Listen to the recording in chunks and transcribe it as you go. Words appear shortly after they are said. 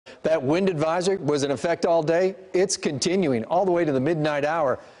That wind advisory was in effect all day. It's continuing all the way to the midnight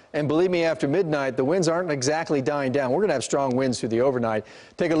hour. And believe me, after midnight, the winds aren't exactly dying down. We're going to have strong winds through the overnight.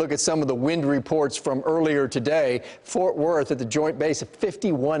 Take a look at some of the wind reports from earlier today. Fort Worth at the Joint Base, a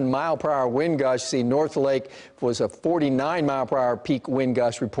 51-mile-per-hour wind gust. See, North Lake was a 49-mile-per-hour peak wind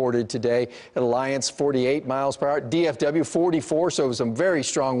gust reported today. At Alliance, 48 miles per hour. DFW, 44, so some very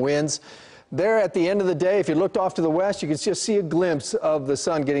strong winds. There at the end of the day, if you looked off to the west, you could just see a glimpse of the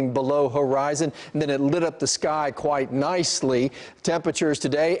sun getting below horizon, and then it lit up the sky quite nicely. Temperatures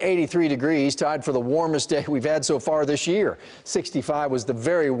today, 83 degrees, tied for the warmest day we've had so far this year. 65 was the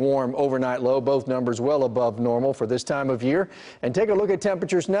very warm overnight low, both numbers well above normal for this time of year. And take a look at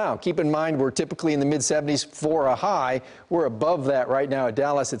temperatures now. Keep in mind we're typically in the mid-70s for a high. We're above that right now at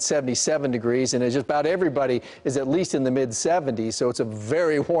Dallas at 77 degrees, and just about everybody is at least in the mid-70s, so it's a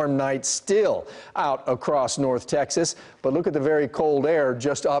very warm night still out across North Texas. But look at the very cold air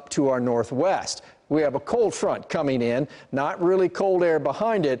just up to our northwest. We have a cold front coming in, not really cold air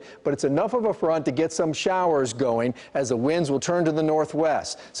behind it, but it's enough of a front to get some showers going as the winds will turn to the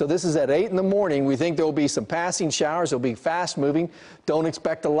northwest. So this is at 8 in the morning. We think there will be some passing showers. They'll be fast moving. Don't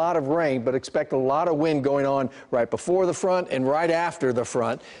expect a lot of rain, but expect a lot of wind going on right before the front and right after the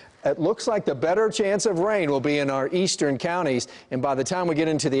front. It looks like the better chance of rain will be in our eastern counties, and by the time we get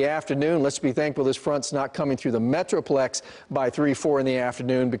into the afternoon, let's be thankful this front's not coming through the Metroplex by 3, 4 in the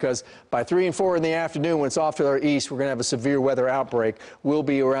afternoon, because by 3 and 4 in the afternoon, when it's off to our east, we're going to have a severe weather outbreak. We'll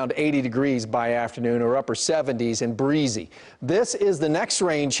be around 80 degrees by afternoon, or upper 70s and breezy. This is the next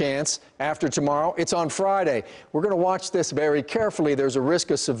rain chance after tomorrow. It's on Friday. We're going to watch this very carefully. There's a risk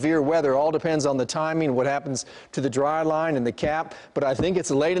of severe weather. All depends on the timing, what happens to the dry line and the cap, but I think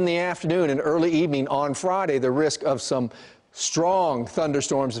it's late in the afternoon and early evening on Friday, the risk of some strong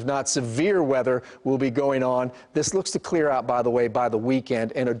thunderstorms, if not severe weather, will be going on. This looks to clear out, by the way, by the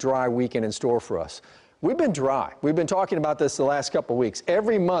weekend, and a dry weekend in store for us. We've been dry. We've been talking about this the last couple of weeks.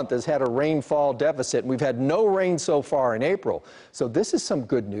 Every month has had a rainfall deficit, and we've had no rain so far in April. So this is some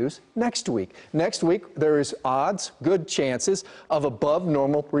good news next week. Next week, there is odds, good chances of above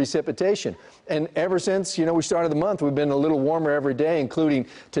normal precipitation. And ever since, we started the month, we've been a little warmer every day, including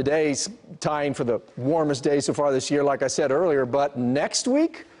today's tying for the warmest day so far this year, like I said earlier. But next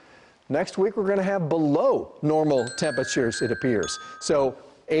week we're going to have below normal temperatures, it appears. So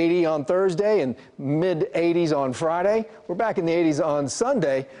 80 on Thursday and mid-80s on Friday. We're back in the 80s on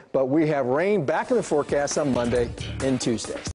Sunday, but we have rain back in the forecast on Monday and Tuesday.